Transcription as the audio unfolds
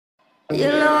You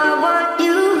know I want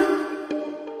you.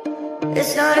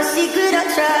 It's not a secret I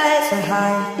try to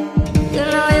hide. You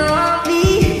know you want me,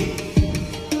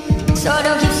 so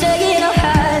don't keep saying our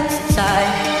hands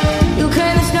tied. You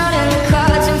claim it's not in the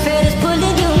cards, and fate is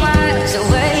pulling you miles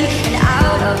away and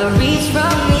out of the reach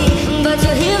from me. But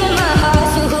you're here in my heart,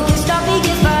 so who can stop me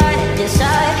if I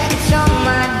decide it's on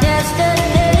my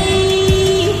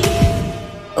destiny?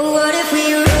 What if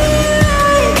we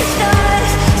rewrite the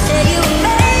stars? Say you were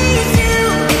made to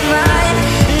be mine.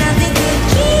 Nothing could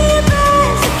keep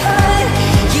us apart.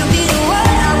 You be the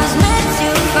one I was meant to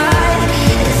find.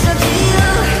 It's up to you,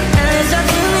 and it's up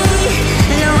to me.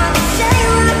 No one can say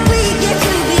what we get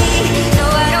to be. So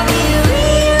why don't we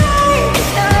rewrite the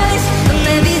stars? Or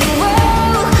maybe the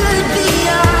world could be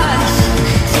ours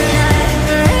tonight.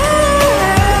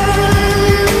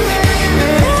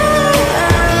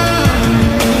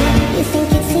 You think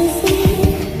it's easy?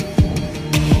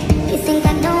 You think I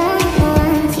don't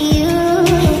want you?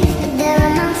 But there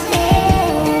are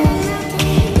mountains,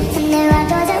 and there are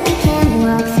doors that we can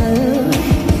walk through.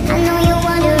 I know you're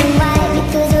wondering why,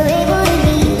 because we're able to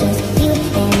be just you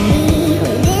and me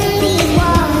within these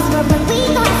walls. But when we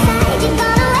go outside, you're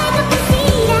gonna wake up and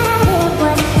see that it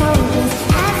was hopeless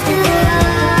after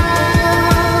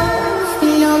all.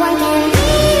 No one can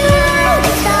rewrite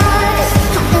the stars.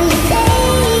 How can you say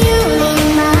you'll be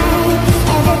mine?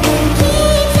 Everything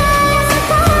keeps us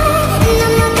apart, and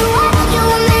I'm not the one you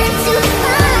were meant to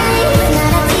find. It's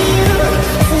not up to you,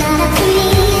 it's not up to me.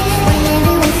 When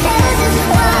everyone tells us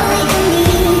what we can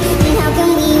be, then how can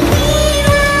we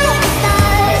rewrite the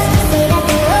stars? Say that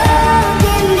the world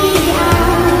can be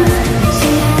ours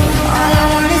tonight. All I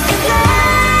want is to fly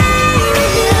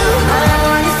with you. All I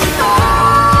want is to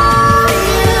fall with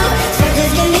you. So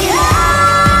just give me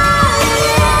all of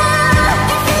you.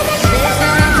 It's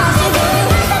not impossible.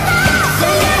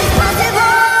 Say that it's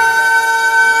possible.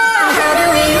 How do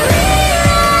we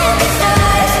rewrite the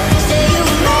stars? Say you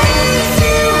were made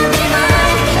to be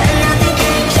mine, and nothing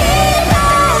can keep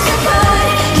us apart.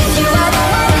 'Cause you are the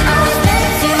one I was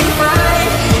meant to find.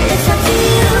 It's up to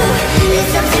you,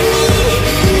 it's up to me.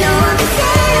 No one can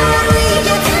say what we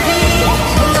get to be.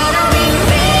 Why don't we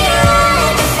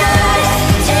rewrite the stars?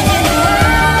 Changing the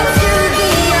world to be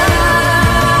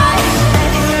ours.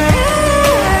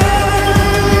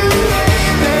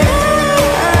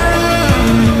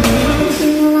 You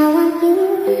know I want you.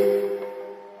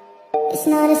 It's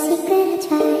not a secret I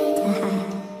try to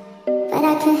hide, but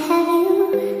I can't have